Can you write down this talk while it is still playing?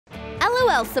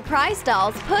LOL Surprise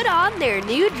Dolls put on their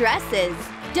new dresses.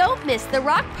 Don't miss the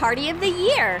rock party of the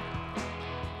year!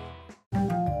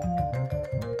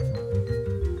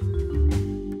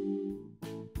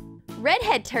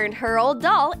 Redhead turned her old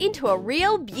doll into a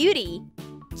real beauty.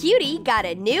 Cutie got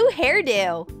a new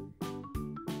hairdo.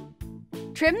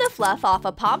 Trim the fluff off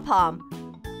a pom-pom.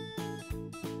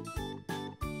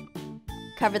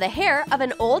 Cover the hair of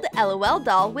an old LOL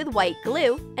doll with white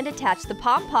glue and attach the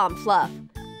pom-pom fluff.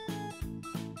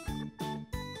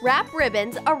 Wrap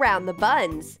ribbons around the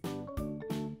buns.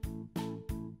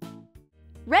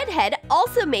 Redhead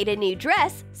also made a new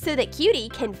dress so that Cutie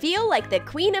can feel like the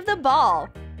queen of the ball.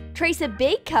 Trace a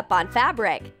big cup on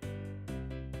fabric.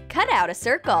 Cut out a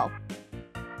circle.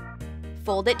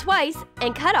 Fold it twice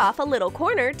and cut off a little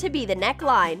corner to be the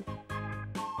neckline.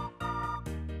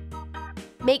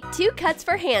 Make 2 cuts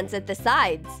for hands at the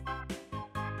sides.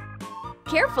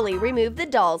 Carefully remove the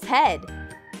doll's head.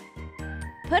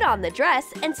 Put on the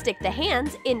dress and stick the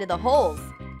hands into the holes.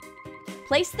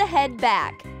 Place the head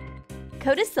back.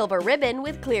 Coat a silver ribbon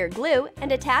with clear glue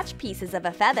and attach pieces of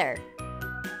a feather.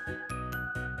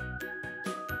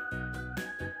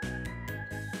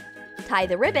 Tie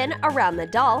the ribbon around the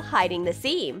doll, hiding the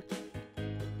seam.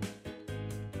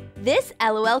 This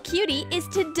LOL cutie is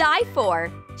to die for.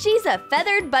 She's a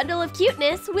feathered bundle of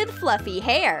cuteness with fluffy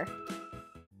hair.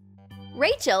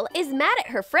 Rachel is mad at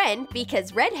her friend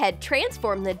because Redhead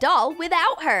transformed the doll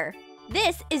without her.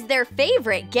 This is their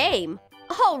favorite game.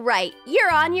 All right,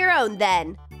 you're on your own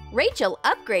then. Rachel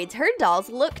upgrades her doll's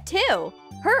look too.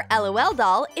 Her LOL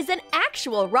doll is an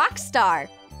actual rock star.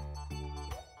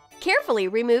 Carefully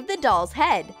remove the doll's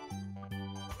head.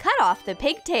 Cut off the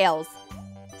pigtails.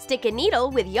 Stick a needle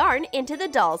with yarn into the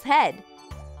doll's head.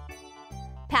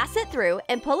 Pass it through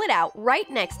and pull it out right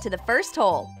next to the first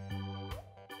hole.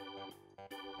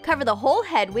 Cover the whole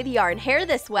head with yarn hair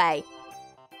this way.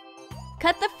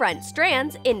 Cut the front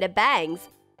strands into bangs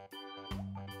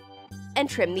and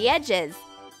trim the edges.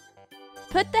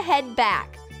 Put the head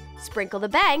back. Sprinkle the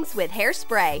bangs with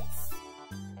hairspray.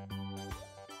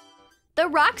 The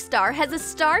rock star has a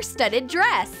star-studded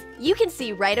dress. You can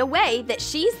see right away that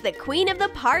she's the queen of the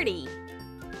party.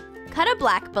 Cut a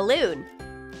black balloon.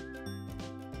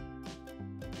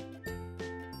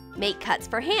 Make cuts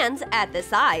for hands at the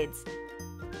sides.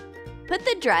 Put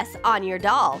the dress on your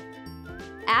doll.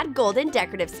 Add golden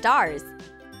decorative stars.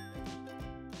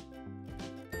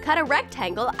 Cut a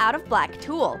rectangle out of black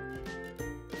tulle.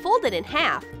 Fold it in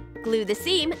half. Glue the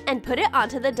seam and put it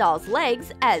onto the doll's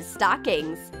legs as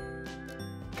stockings.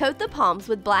 Coat the palms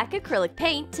with black acrylic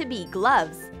paint to be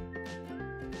gloves.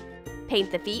 Paint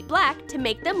the feet black to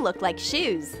make them look like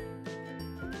shoes.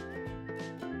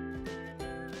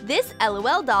 This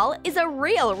LOL doll is a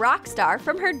real rock star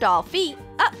from her doll feet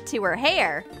up to her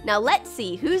hair. Now let's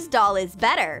see whose doll is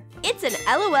better. It's an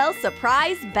LOL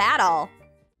surprise battle.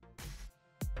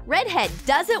 Redhead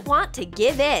doesn't want to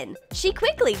give in. She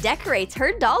quickly decorates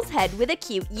her doll's head with a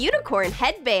cute unicorn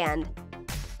headband.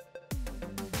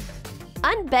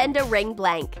 Unbend a ring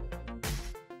blank.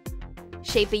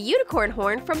 Shape a unicorn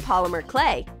horn from polymer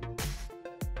clay.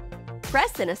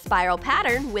 Press in a spiral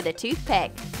pattern with a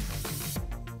toothpick.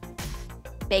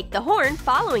 Bake the horn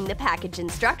following the package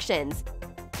instructions.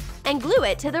 And glue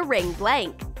it to the ring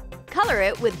blank. Color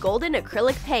it with golden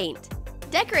acrylic paint.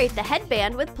 Decorate the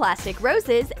headband with plastic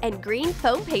roses and green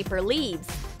foam paper leaves.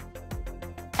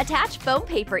 Attach foam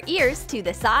paper ears to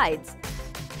the sides.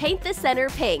 Paint the center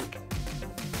pink.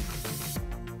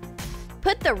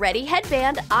 Put the ready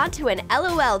headband onto an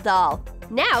LOL doll.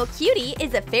 Now Cutie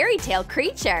is a fairy tale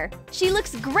creature. She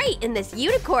looks great in this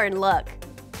unicorn look.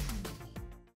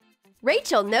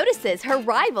 Rachel notices her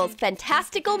rival's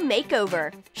fantastical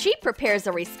makeover. She prepares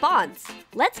a response.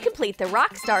 Let's complete the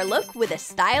rock star look with a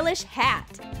stylish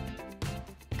hat.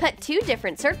 Cut 2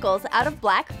 different circles out of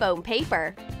black foam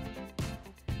paper.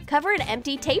 Cover an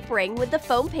empty tape ring with the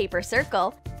foam paper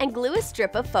circle and glue a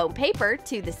strip of foam paper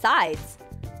to the sides.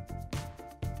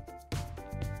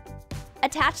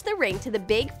 Attach the ring to the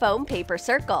big foam paper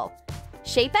circle.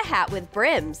 Shape a hat with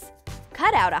brims.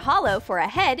 Cut out a hollow for a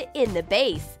head in the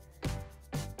base.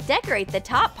 Decorate the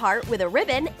top part with a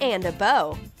ribbon and a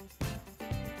bow.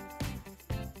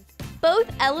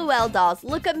 Both LOL dolls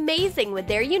look amazing with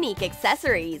their unique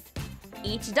accessories.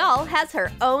 Each doll has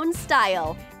her own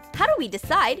style. How do we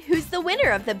decide who's the winner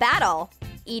of the battle?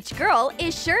 Each girl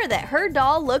is sure that her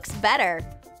doll looks better.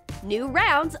 New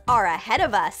rounds are ahead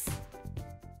of us.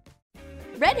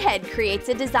 Redhead creates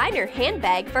a designer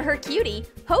handbag for her cutie,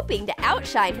 hoping to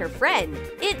outshine her friend.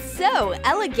 It's so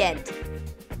elegant.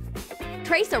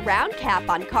 Trace a round cap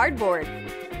on cardboard.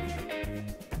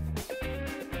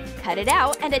 Cut it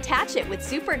out and attach it with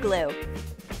Superglue.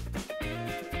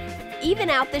 Even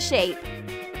out the shape.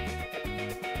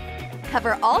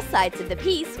 Cover all sides of the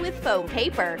piece with foam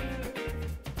paper.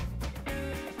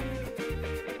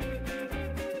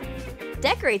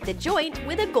 Decorate the joint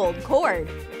with a gold cord.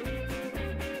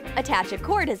 Attach a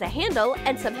cord as a handle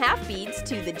and some half beads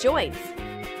to the joints.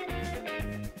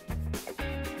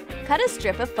 Cut a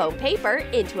strip of foam paper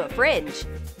into a fringe.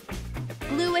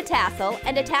 Glue a tassel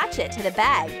and attach it to the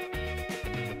bag.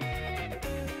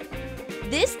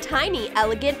 This tiny,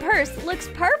 elegant purse looks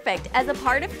perfect as a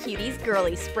part of Cutie's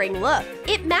girly spring look.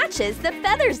 It matches the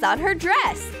feathers on her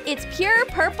dress. It's pure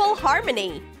purple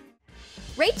harmony.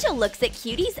 Rachel looks at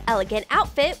Cutie's elegant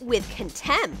outfit with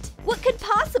contempt. What could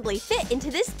possibly fit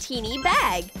into this teeny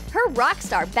bag? Her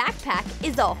rockstar backpack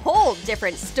is a whole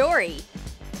different story.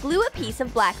 Glue a piece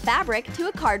of black fabric to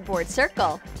a cardboard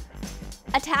circle.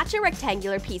 Attach a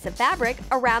rectangular piece of fabric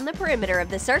around the perimeter of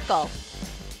the circle.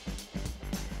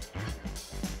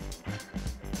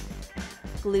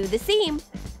 Glue the seam.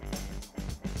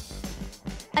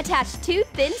 Attach 2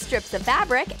 thin strips of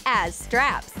fabric as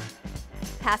straps.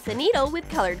 Pass a needle with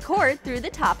colored cord through the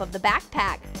top of the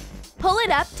backpack. Pull it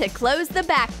up to close the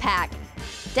backpack.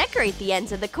 Decorate the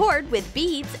ends of the cord with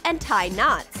beads and tie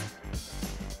knots.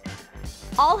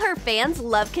 All her fans'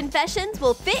 love confessions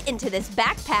will fit into this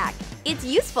backpack. It's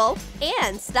useful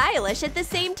and stylish at the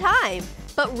same time.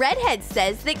 But Redhead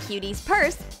says that Cutie's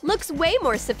purse looks way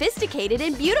more sophisticated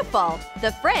and beautiful.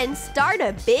 The friends start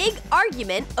a big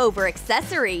argument over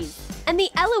accessories. And the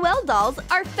LOL dolls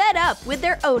are fed up with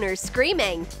their owners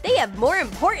screaming. They have more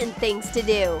important things to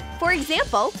do. For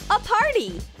example, a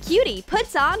party. Cutie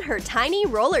puts on her tiny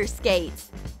roller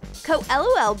skates. Coat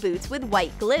LOL boots with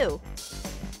white glue.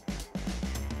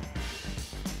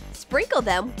 Sprinkle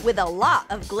them with a lot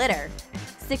of glitter.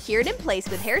 Secured in place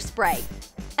with hairspray.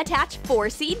 Attach 4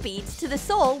 seed beads to the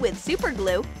sole with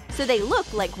Superglue so they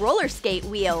look like roller skate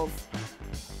wheels.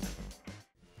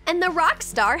 And the rock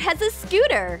star has a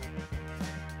scooter!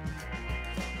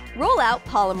 Roll out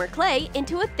polymer clay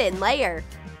into a thin layer.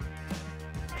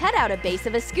 Cut out a base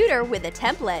of a scooter with a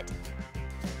template.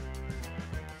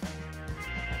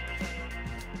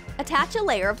 Attach a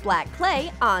layer of black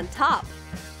clay on top.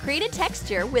 Create a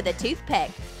texture with a toothpick.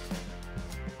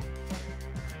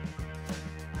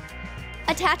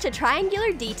 Attach a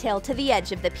triangular detail to the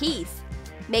edge of the piece.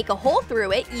 Make a hole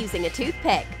through it using a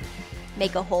toothpick.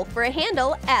 Make a hole for a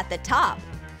handle at the top.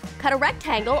 Cut a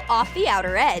rectangle off the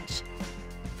outer edge.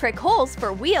 Prick holes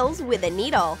for wheels with a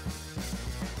needle.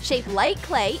 Shape light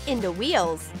clay into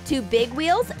wheels, 2 big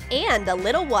wheels and a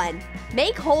little one.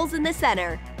 Make holes in the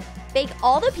center. Bake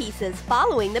all the pieces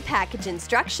following the package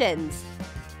instructions.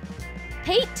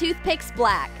 Paint toothpicks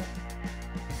black.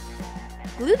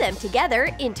 Glue them together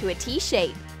into a T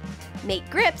shape. Make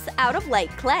grips out of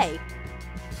light clay.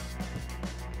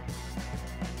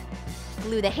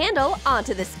 Glue the handle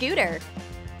onto the scooter.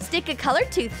 Stick a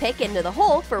colored toothpick into the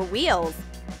hole for wheels.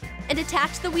 And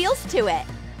attach the wheels to it.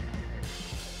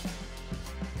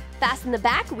 Fasten the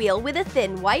back wheel with a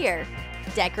thin wire.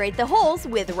 Decorate the holes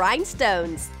with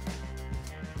rhinestones.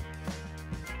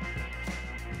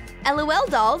 LOL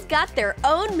dolls got their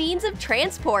own means of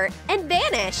transport and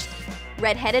vanished.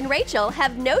 Redhead and Rachel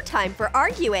have no time for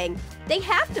arguing. They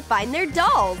have to find their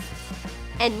dolls.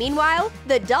 And meanwhile,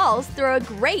 the dolls throw a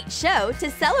great show to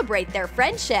celebrate their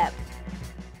friendship.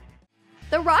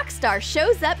 The rock star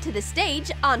shows up to the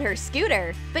stage on her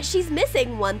scooter, but she's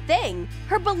missing one thing,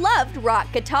 her beloved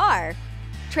rock guitar.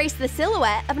 Trace the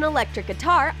silhouette of an electric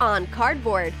guitar on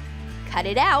cardboard. Cut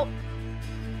it out.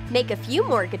 Make a few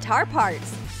more guitar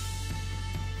parts.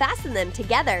 Fasten them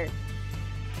together.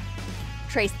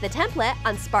 Trace the template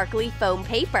on sparkly foam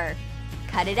paper.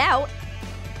 Cut it out.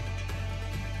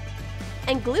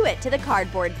 And glue it to the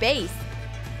cardboard base.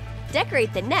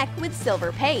 Decorate the neck with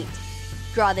silver paint.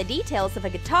 Draw the details of a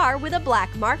guitar with a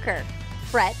black marker,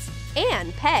 frets,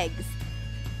 and pegs.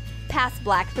 Pass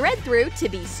black thread through to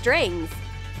be strings.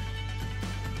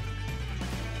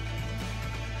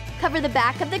 Cover the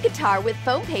back of the guitar with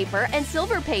foam paper and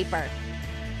silver paper.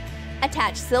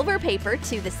 Attach silver paper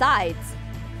to the sides.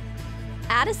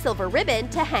 Add a silver ribbon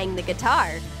to hang the guitar.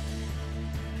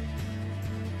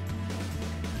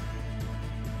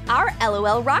 Our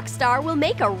LOL rock star will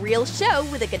make a real show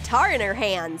with a guitar in her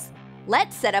hands.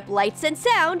 Let's set up lights and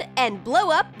sound and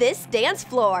blow up this dance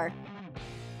floor.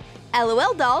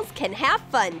 LOL dolls can have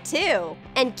fun too.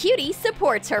 And Cutie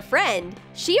supports her friend.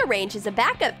 She arranges a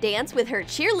backup dance with her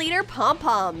cheerleader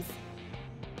Pompoms.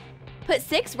 Put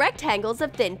 6 rectangles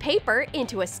of thin paper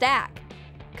into a stack.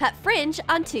 Cut fringe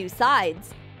on 2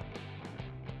 sides.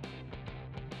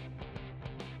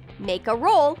 Make a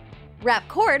roll Wrap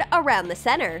cord around the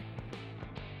center.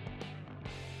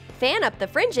 Fan up the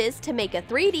fringes to make a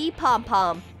 3D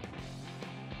pom-pom.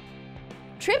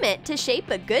 Trim it to shape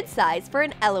a good size for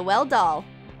an LOL doll.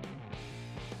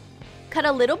 Cut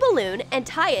a little balloon and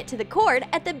tie it to the cord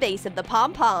at the base of the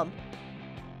pom-pom.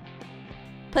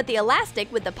 Put the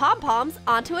elastic with the pom-poms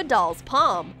onto a doll's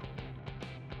palm.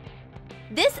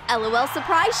 This LOL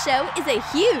surprise show is a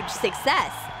huge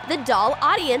success. The doll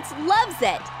audience loves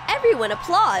it. Everyone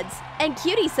applauds, and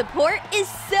cutie support is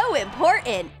so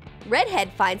important.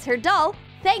 Redhead finds her doll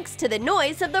thanks to the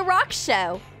noise of the rock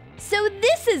show. So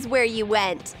this is where you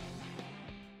went!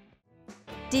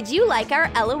 Did you like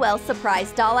our LOL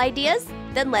surprise doll ideas?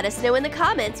 Then let us know in the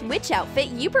comments which outfit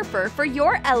you prefer for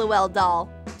your LOL doll,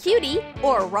 cutie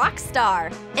or rock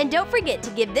star. And don't forget to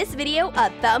give this video a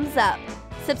thumbs up.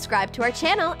 Subscribe to our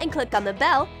channel and click on the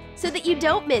bell so that you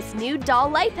don't miss new doll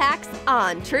life hacks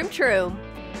on Troom.